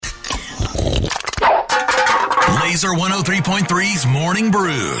Laser 103.3's Morning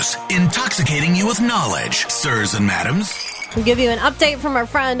Brews, intoxicating you with knowledge, sirs and madams. We'll give you an update from our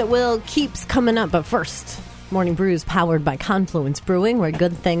friend Will Keeps coming up, but first, Morning Brews powered by Confluence Brewing, where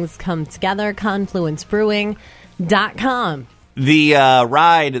good things come together. ConfluenceBrewing.com. The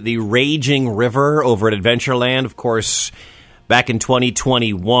ride, the Raging River over at Adventureland, of course, back in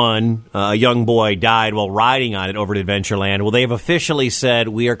 2021, a young boy died while riding on it over at Adventureland. Well, they have officially said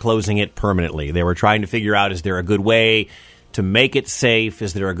we are closing it permanently. They were trying to figure out, is there a good way to make it safe?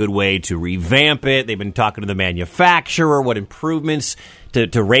 Is there a good way to revamp it? They've been talking to the manufacturer, what improvements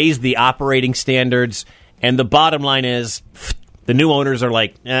to raise the operating standards. And the bottom line is, the new owners are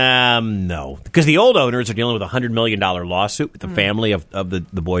like, no. Because the old owners are dealing with a $100 million lawsuit with the family of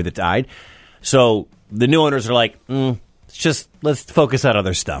the boy that died. So the new owners are like, let's focus on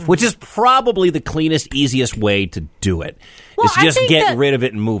other stuff, which is probably the cleanest, easiest way to do it. Well, is just get rid of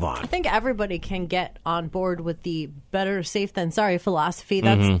it and move on. I think everybody can get on board with the better safe than sorry philosophy.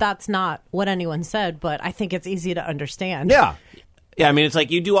 That's not what anyone said, but I think it's easy to understand. Yeah. Yeah, I mean, it's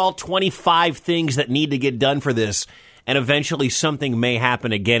like you do all 25 things that need to get done for this, and eventually something may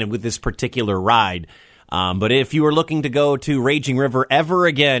happen again with this particular ride. But if you are looking to go to Raging River ever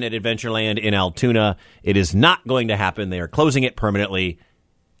again at Adventureland in Altoona, it is not going to happen. They are closing it permanently.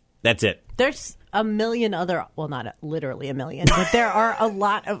 That's it. There's a million other, well, not literally a million, but there are a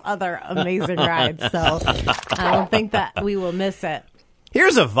lot of other amazing rides. So I don't think that we will miss it.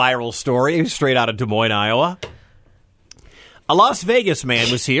 Here's a viral story straight out of Des Moines, Iowa. A Las Vegas man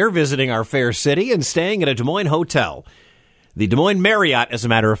was here visiting our fair city and staying at a Des Moines hotel. The Des Moines Marriott, as a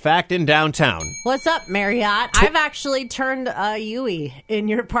matter of fact, in downtown. What's up, Marriott? I've actually turned a Yui in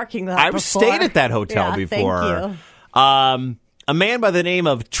your parking lot I've before. stayed at that hotel before. Thank you. A man by the name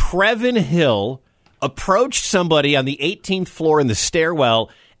of Trevin Hill approached somebody on the 18th floor in the stairwell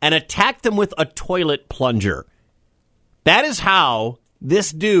and attacked them with a toilet plunger. That is how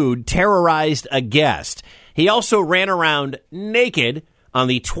this dude terrorized a guest. He also ran around naked on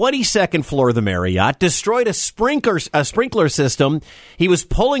the 22nd floor of the Marriott, destroyed a sprinkler system. He was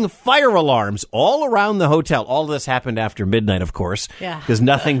pulling fire alarms all around the hotel. All of this happened after midnight, of course, because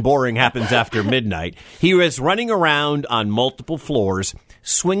nothing boring happens after midnight. He was running around on multiple floors,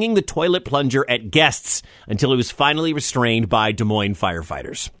 swinging the toilet plunger at guests until he was finally restrained by Des Moines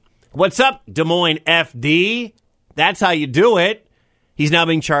firefighters. What's up, Des Moines FD? That's how you do it. He's now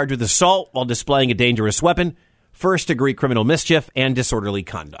being charged with assault while displaying a dangerous weapon, first-degree criminal mischief, and disorderly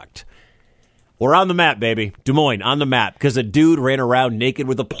conduct. We're on the map, baby. Des Moines, on the map, because a dude ran around naked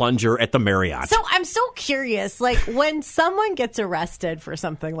with a plunger at the Marriott. So I'm so curious, like, when someone gets arrested for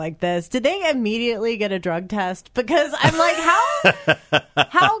something like this, do they immediately get a drug test? Because I'm like,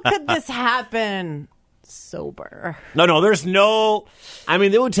 how could this happen sober? No, there's no... I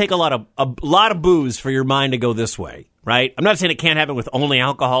mean, it would take a lot of booze for your mind to go this way, right? I'm not saying it can't happen with only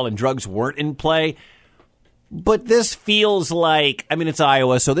alcohol and drugs weren't in play, but this feels like, I mean, it's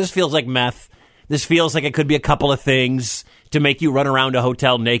Iowa, so this feels like meth. This feels like it could be a couple of things to make you run around a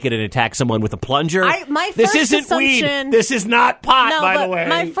hotel naked and attack someone with a plunger. This isn't weed. This is not pot, by the way.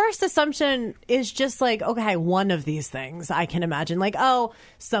 My first assumption is just like, okay, one of these things I can imagine. Like, oh,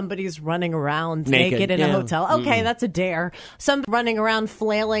 somebody's running around naked in a hotel. Okay, that's a dare. Some running around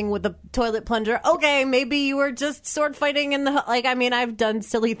flailing with a toilet plunger. Okay, maybe you were just sword fighting in the... Like, I mean, I've done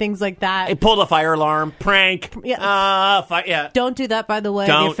silly things like that. I pulled a fire alarm. Prank. Yeah. Don't do that, by the way.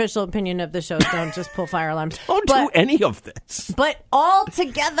 Don't. The official opinion of the show is don't just pull fire alarms. Don't do any of this. But all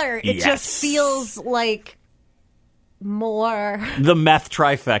together, it just feels like more... The meth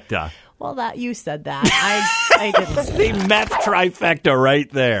trifecta. Well, that you said that. I didn't. The meth trifecta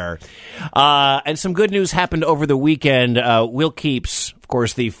right there. And some good news happened over the weekend. Will Keeps, of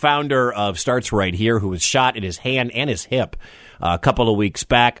course, the founder of Starts Right Here, who was shot in his hand and his hip a couple of weeks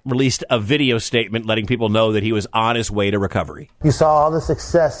back, released a video statement letting people know that he was on his way to recovery. You saw all the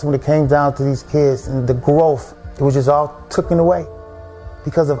success when it came down to these kids and the growth. It was just all taken away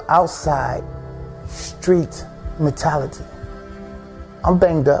because of outside street mentality. I'm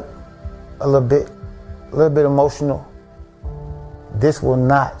banged up a little bit emotional. This will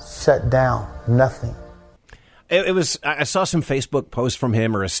not shut down nothing. It was. I saw some Facebook posts from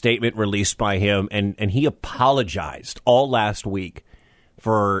him or a statement released by him, and he apologized all last week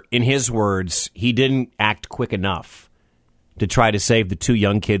for, in his words, he didn't act quick enough to try to save the two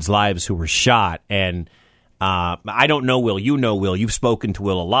young kids' lives who were shot. And I don't know Will. You know Will. You've spoken to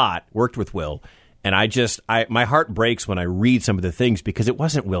Will a lot, worked with Will. And my heart breaks when I read some of the things because it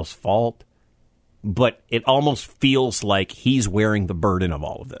wasn't Will's fault. But it almost feels like he's wearing the burden of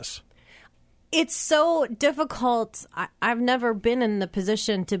all of this. It's so difficult. I've never been in the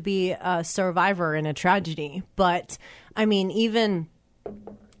position to be a survivor in a tragedy. But, I mean, even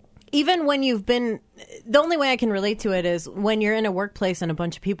when you've been, the only way I can relate to it is when you're in a workplace and a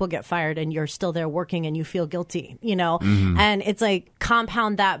bunch of people get fired and you're still there working and you feel guilty, you know? Mm-hmm. And it's like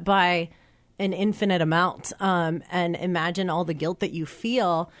compound that by an infinite amount and imagine all the guilt that you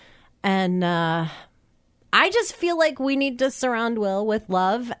feel. And I just feel like we need to surround Will with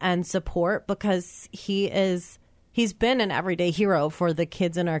love and support because he's been an everyday hero for the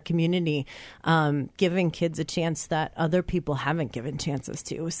kids in our community, giving kids a chance that other people haven't given chances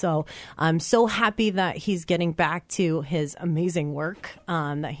to. So I'm so happy that he's getting back to his amazing work,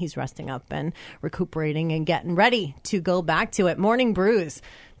 that he's resting up and recuperating and getting ready to go back to it. Morning Brews,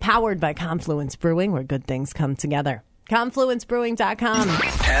 powered by Confluence Brewing, where good things come together. ConfluenceBrewing.com.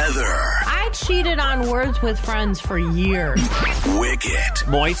 Heather. I cheated on Words with Friends for years. Wicket.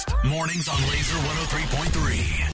 Moist. Mornings on Laser 103.3.